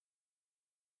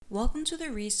Welcome to the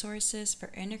Resources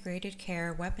for Integrated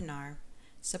Care webinar,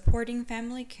 Supporting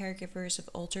Family Caregivers of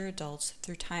Older Adults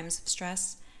Through Times of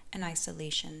Stress and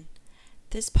Isolation.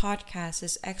 This podcast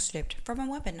is excerpt from a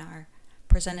webinar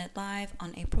presented live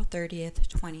on April 30th,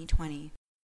 2020.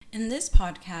 In this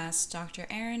podcast, Dr.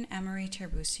 Erin Amory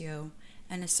Terbucio,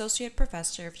 an Associate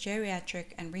Professor of Geriatric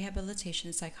and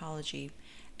Rehabilitation Psychology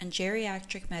and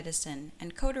Geriatric Medicine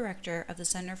and co-director of the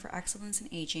Center for Excellence in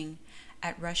Aging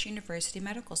at Rush University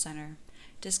Medical Center,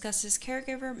 discusses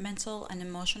caregiver mental and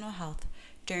emotional health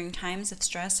during times of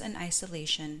stress and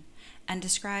isolation, and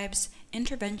describes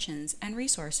interventions and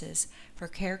resources for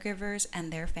caregivers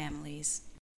and their families.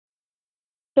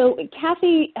 So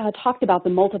Kathy talked about the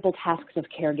multiple tasks of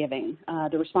caregiving,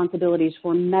 the responsibilities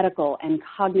for medical and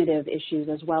cognitive issues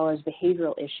as well as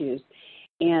behavioral issues.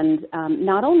 And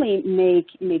not only may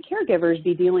caregivers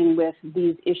be dealing with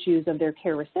these issues of their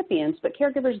care recipients, but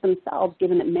caregivers themselves,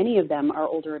 given that many of them are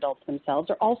older adults themselves,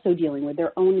 are also dealing with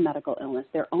their own medical illness,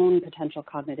 their own potential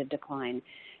cognitive decline,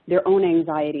 their own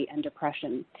anxiety and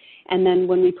depression. And then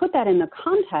when we put that in the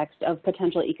context of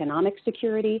potential economic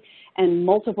security and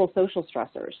multiple social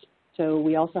stressors, so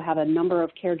we also have a number of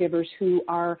caregivers who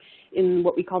are in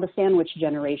what we call the sandwich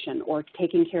generation, or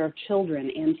taking care of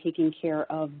children and taking care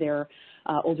of their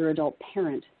older adult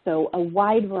parent. So a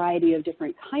wide variety of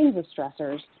different kinds of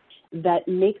stressors that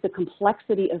make the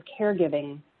complexity of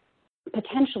caregiving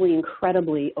potentially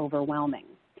incredibly overwhelming.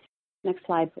 Next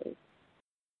slide, please.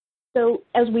 So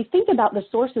as we think about the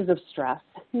sources of stress,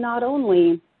 not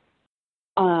only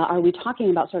are we talking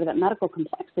about sort of that medical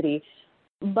complexity,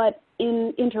 but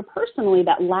interpersonally,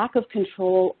 that lack of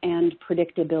control and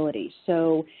predictability.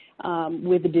 So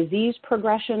with disease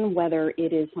progression, whether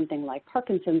it is something like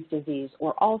Parkinson's disease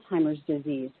or Alzheimer's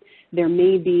disease, there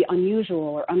may be unusual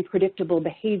or unpredictable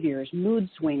behaviors, mood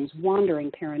swings,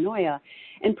 wandering, paranoia,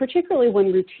 and particularly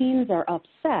when routines are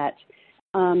upset,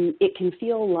 it can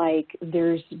feel like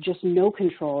there's just no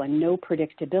control and no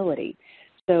predictability.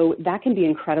 So that can be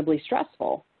incredibly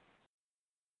stressful.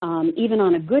 Even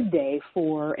on a good day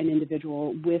for an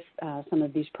individual with some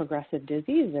of these progressive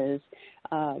diseases,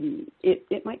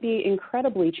 it might be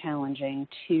incredibly challenging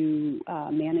to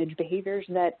manage behaviors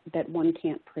that one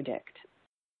can't predict.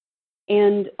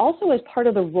 And also as part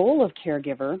of the role of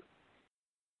caregiver,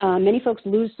 many folks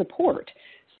lose support.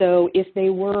 So if they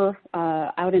were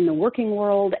out in the working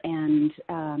world and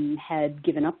had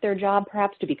given up their job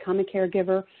perhaps to become a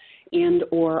caregiver, and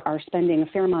or are spending a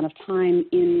fair amount of time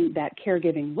in that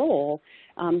caregiving role,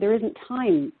 there isn't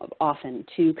time often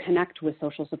to connect with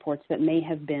social supports that may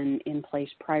have been in place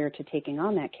prior to taking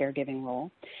on that caregiving role.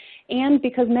 And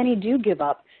because many do give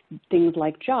up things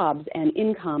like jobs and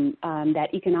income, that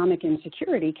economic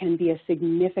insecurity can be a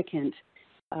significant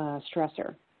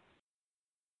stressor.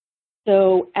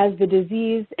 So as the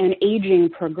disease and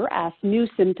aging progress, new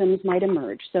symptoms might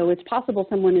emerge. So it's possible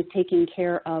someone is taking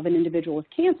care of an individual with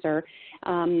cancer,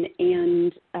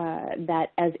 and that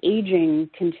as aging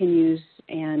continues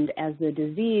and as the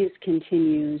disease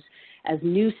continues, as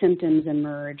new symptoms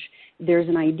emerge, there's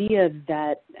an idea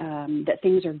that, that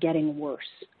things are getting worse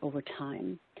over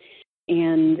time.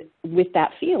 And with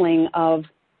that feeling of,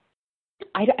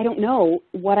 I don't know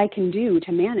what I can do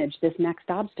to manage this next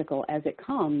obstacle as it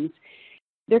comes,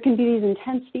 there can be these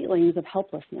intense feelings of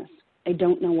helplessness. I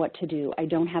don't know what to do. I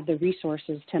don't have the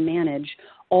resources to manage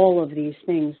all of these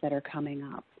things that are coming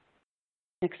up.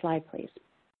 Next slide, please.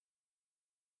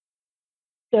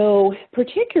 So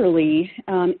particularly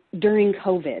during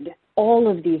COVID, all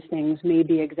of these things may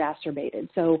be exacerbated.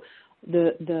 So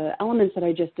the elements that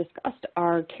I just discussed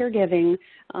are caregiving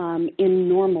in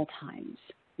normal times.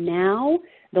 Now,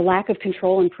 the lack of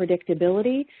control and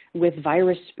predictability with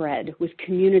virus spread, with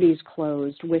communities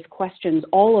closed, with questions,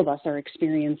 all of us are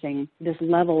experiencing this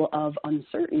level of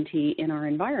uncertainty in our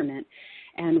environment,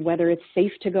 and whether it's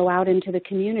safe to go out into the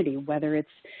community, whether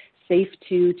it's safe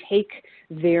to take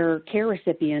their care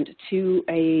recipient to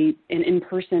an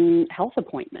in-person health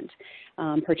appointment,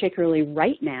 particularly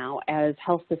right now as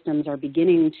health systems are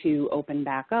beginning to open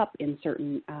back up in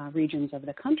certain regions of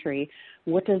the country.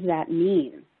 What does that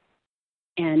mean?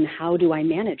 And how do I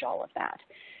manage all of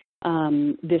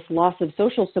that? This loss of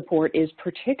social support is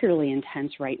particularly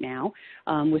intense right now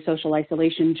with social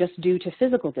isolation just due to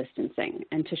physical distancing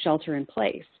and to shelter in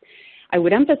place. I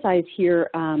would emphasize here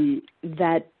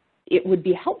that it would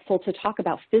be helpful to talk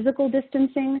about physical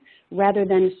distancing rather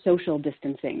than social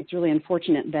distancing. It's really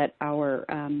unfortunate that our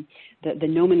the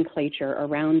nomenclature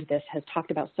around this has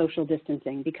talked about social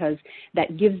distancing, because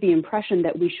that gives the impression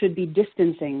that we should be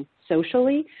distancing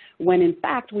socially, when in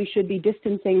fact we should be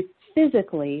distancing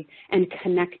physically and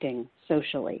connecting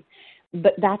socially.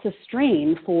 But that's a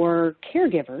strain for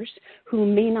caregivers who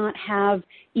may not have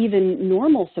even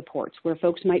normal supports, where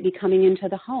folks might be coming into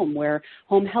the home, where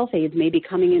home health aides may be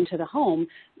coming into the home,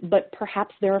 but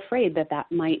perhaps they're afraid that that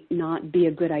might not be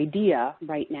a good idea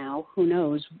right now. Who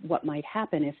knows what might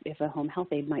happen if a home health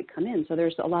aide might come in. So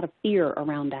there's a lot of fear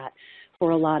around that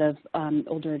for a lot of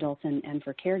older adults and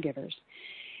for caregivers.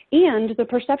 And the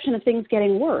perception of things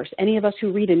getting worse. Any of us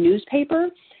who read a newspaper,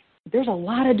 there's a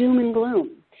lot of doom and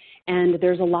gloom. And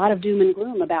there's a lot of doom and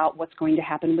gloom about what's going to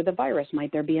happen with the virus.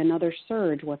 Might there be another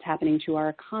surge? What's happening to our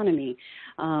economy?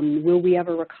 Will we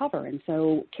ever recover? And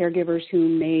so caregivers who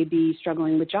may be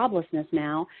struggling with joblessness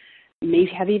now may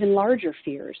have even larger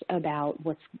fears about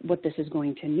what this is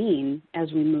going to mean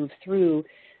as we move through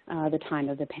the time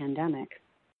of the pandemic.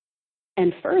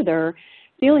 And further,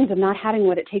 feelings of not having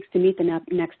what it takes to meet the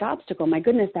next obstacle. My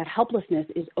goodness, that helplessness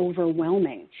is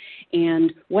overwhelming.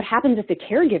 And what happens if the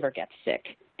caregiver gets sick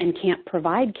and can't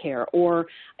provide care, or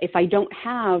if I don't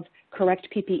have correct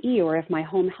PPE, or if my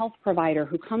home health provider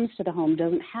who comes to the home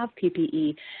doesn't have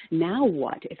PPE, now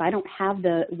what? If I don't have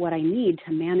what I need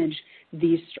to manage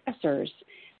these stressors,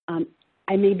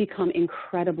 I may become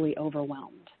incredibly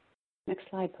overwhelmed. Next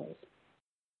slide, please.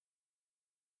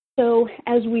 So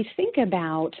as we think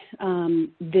about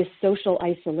this social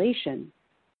isolation,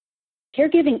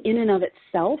 caregiving in and of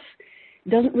itself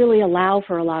doesn't really allow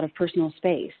for a lot of personal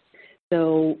space.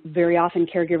 So very often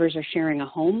caregivers are sharing a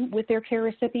home with their care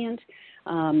recipient,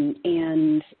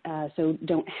 so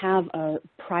don't have a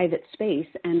private space.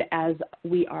 And as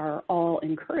we are all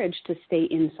encouraged to stay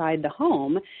inside the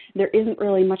home, there isn't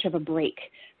really much of a break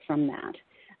from that.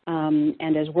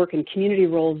 And as work and community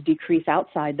roles decrease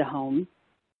outside the home,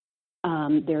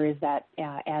 there is that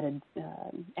added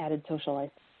social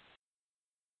isolation.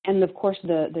 And of course,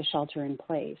 the shelter in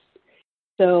place.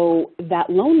 So that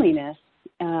loneliness,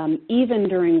 even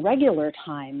during regular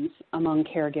times among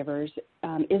caregivers,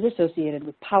 is associated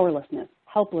with powerlessness,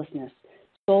 helplessness,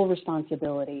 sole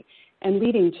responsibility, and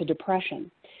leading to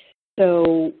depression.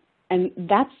 So, and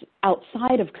that's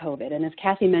outside of COVID. And as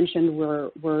Kathy mentioned,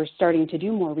 we're starting to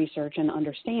do more research and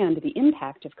understand the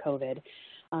impact of COVID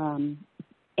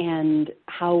and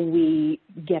how we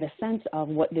get a sense of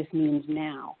what this means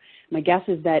now. My guess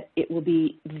is that it will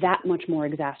be that much more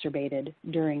exacerbated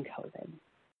during COVID.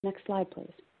 Next slide,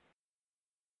 please.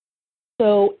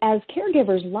 So as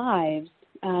caregivers' lives,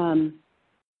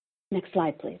 next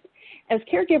slide, please. As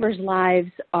caregivers'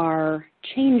 lives are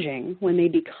changing when they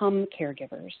become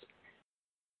caregivers,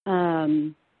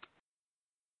 I'm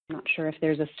not sure if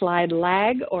there's a slide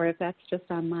lag or if that's just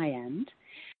on my end.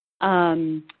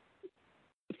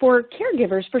 For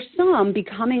caregivers, for some,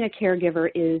 becoming a caregiver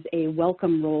is a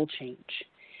welcome role change.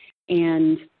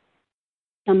 And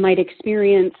some might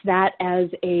experience that as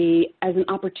an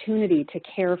opportunity to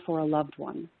care for a loved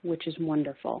one, which is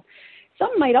wonderful.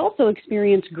 Some might also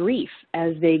experience grief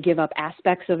as they give up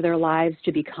aspects of their lives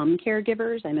to become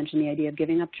caregivers. I mentioned the idea of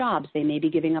giving up jobs. They may be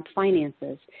giving up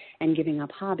finances and giving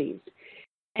up hobbies.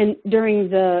 And during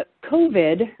the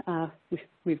COVID,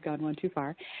 we've gone one too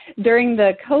far. During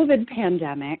the COVID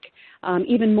pandemic,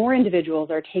 even more individuals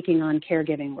are taking on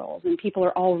caregiving roles, and people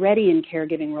are already in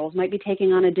caregiving roles might be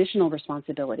taking on additional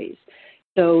responsibilities.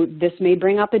 So this may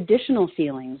bring up additional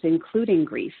feelings, including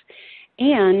grief.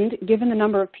 And given the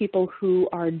number of people who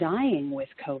are dying with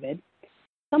COVID,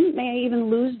 some may even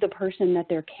lose the person that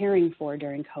they're caring for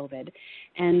during COVID.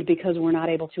 And because we're not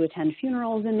able to attend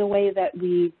funerals in the way that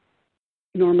we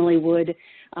normally would,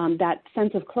 that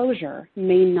sense of closure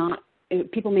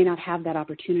people may not have that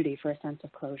opportunity for a sense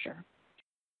of closure.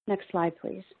 Next slide,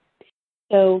 please.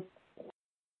 So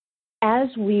as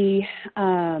we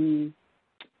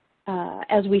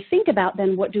think about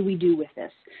then what do we do with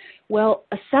this? Well,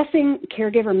 assessing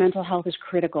caregiver mental health is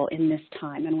critical in this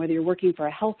time, and whether you're working for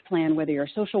a health plan, whether you're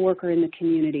a social worker in the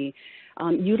community,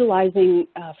 utilizing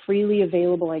freely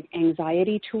available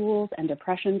anxiety tools and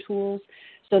depression tools.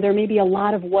 So there may be a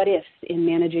lot of what ifs in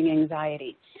managing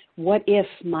anxiety. What if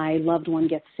my loved one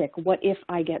gets sick? What if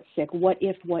I get sick? What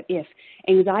if?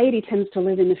 Anxiety tends to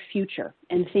live in the future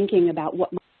and thinking about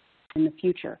what might happen in the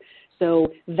future.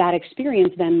 So that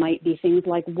experience then might be things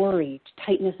like worry,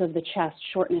 tightness of the chest,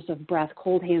 shortness of breath,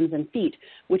 cold hands and feet,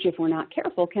 which if we're not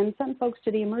careful can send folks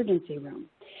to the emergency room.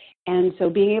 And so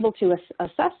being able to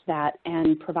assess that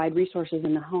and provide resources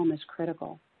in the home is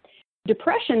critical.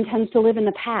 Depression tends to live in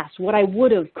the past, what I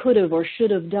would have, could have, or should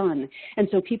have done. And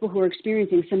so people who are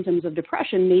experiencing symptoms of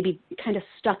depression may be kind of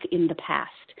stuck in the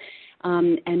past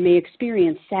and may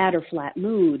experience sad or flat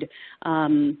mood,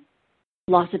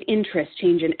 loss of interest,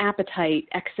 change in appetite,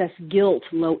 excess guilt,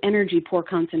 low energy, poor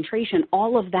concentration,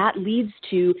 all of that leads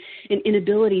to an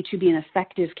inability to be an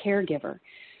effective caregiver.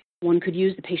 One could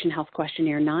use the Patient Health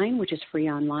Questionnaire 9, which is free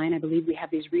online. I believe we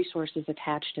have these resources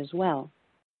attached as well.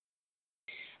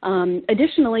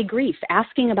 Additionally, grief,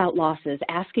 asking about losses,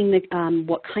 asking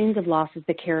what kinds of losses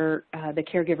the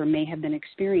caregiver may have been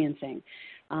experiencing,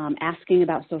 asking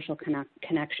about social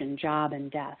connection, job,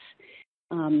 and death.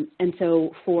 And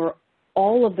so for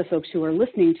all of the folks who are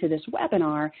listening to this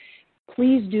webinar,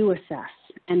 please do assess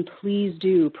and please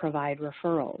do provide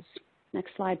referrals.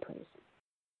 Next slide, please.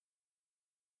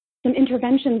 Some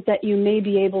interventions that you may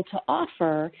be able to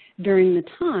offer during the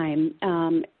time,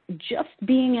 just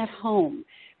being at home,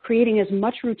 creating as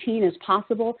much routine as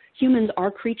possible. Humans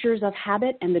are creatures of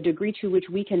habit, and the degree to which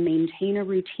we can maintain a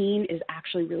routine is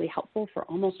actually really helpful for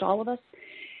almost all of us.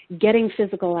 Getting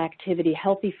physical activity,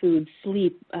 healthy food,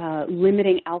 sleep,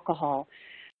 limiting alcohol,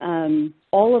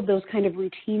 all of those kind of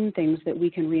routine things that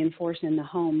we can reinforce in the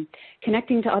home.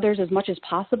 Connecting to others as much as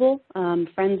possible,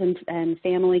 friends and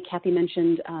family. Kathy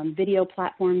mentioned video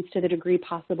platforms to the degree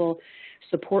possible,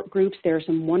 support groups. There are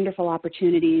some wonderful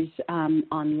opportunities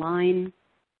online.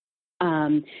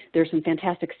 There's some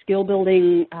fantastic skill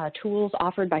building tools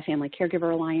offered by Family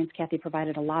Caregiver Alliance. Kathy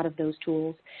provided a lot of those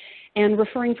tools. And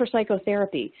referring for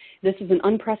psychotherapy. This is an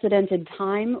unprecedented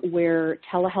time where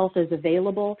telehealth is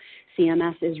available.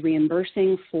 CMS is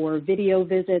reimbursing for video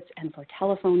visits and for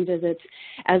telephone visits.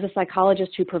 As a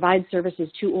psychologist who provides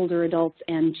services to older adults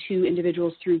and to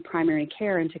individuals through primary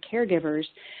care and to caregivers,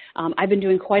 I've been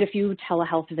doing quite a few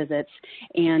telehealth visits,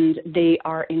 and they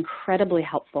are incredibly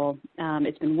helpful.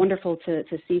 It's been wonderful to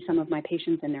see some of my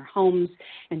patients in their homes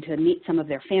and to meet some of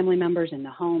their family members in the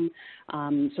home.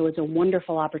 So it's a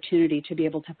wonderful opportunity to be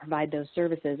able to provide those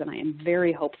services, and I am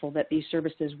very hopeful that these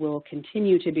services will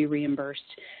continue to be reimbursed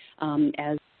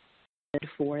as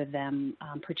for them,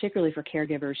 particularly for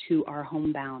caregivers who are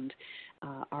homebound.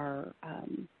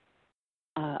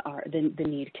 The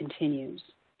need continues.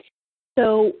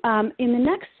 So in the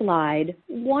next slide,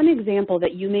 one example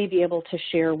that you may be able to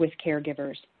share with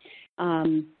caregivers.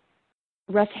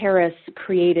 Russ Harris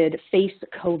created Face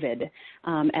COVID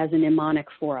as a mnemonic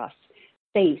for us.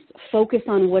 Face, focus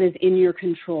on what is in your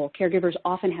control. Caregivers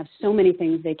often have so many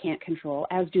things they can't control,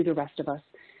 as do the rest of us.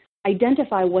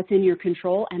 Identify what's in your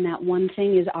control, and that one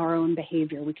thing is our own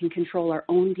behavior. We can control our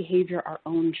own behavior, our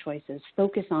own choices.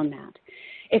 Focus on that.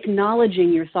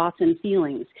 Acknowledging your thoughts and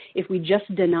feelings. If we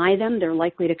just deny them, they're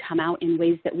likely to come out in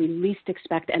ways that we least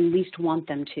expect and least want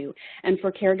them to. And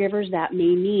for caregivers, that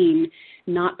may mean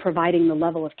not providing the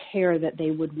level of care that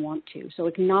they would want to. So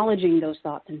acknowledging those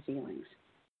thoughts and feelings.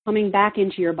 Coming back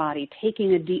into your body,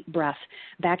 taking a deep breath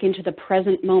back into the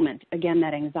present moment. Again,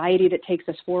 that anxiety that takes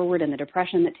us forward and the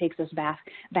depression that takes us back.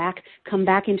 Come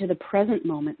back into the present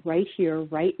moment, right here,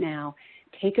 right now.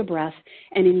 Take a breath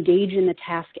and engage in the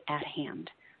task at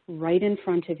hand. Right in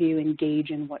front of you,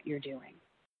 engage in what you're doing.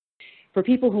 For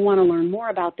people who want to learn more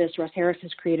about this, Russ Harris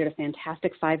has created a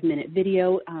fantastic 5-minute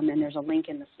video, and there's a link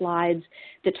in the slides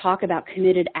that talk about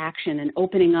committed action and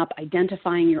opening up,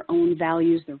 identifying your own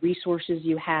values, the resources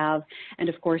you have, and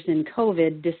of course in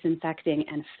COVID, disinfecting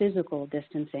and physical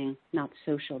distancing, not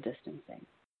social distancing.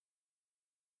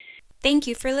 Thank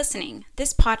you for listening.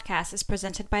 This podcast is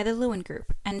presented by the Lewin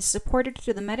Group and is supported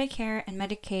through the Medicare and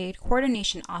Medicaid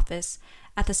Coordination Office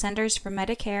at the Centers for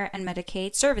Medicare and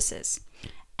Medicaid Services.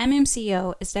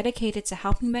 MMCO is dedicated to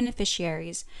helping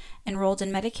beneficiaries enrolled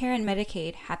in Medicare and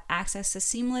Medicaid have access to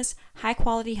seamless,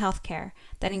 high-quality health care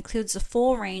that includes a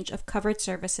full range of covered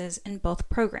services in both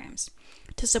programs.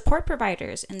 To support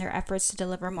providers in their efforts to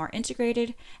deliver more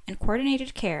integrated and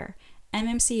coordinated care,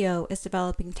 MMCO is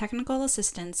developing technical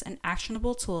assistance and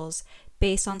actionable tools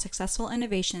based on successful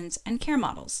innovations and care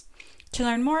models. To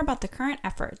learn more about the current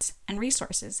efforts and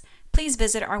resources, please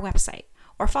visit our website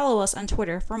or follow us on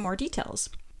Twitter for more details.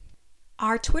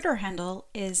 Our Twitter handle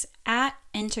is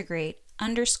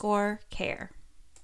 @integrate_care.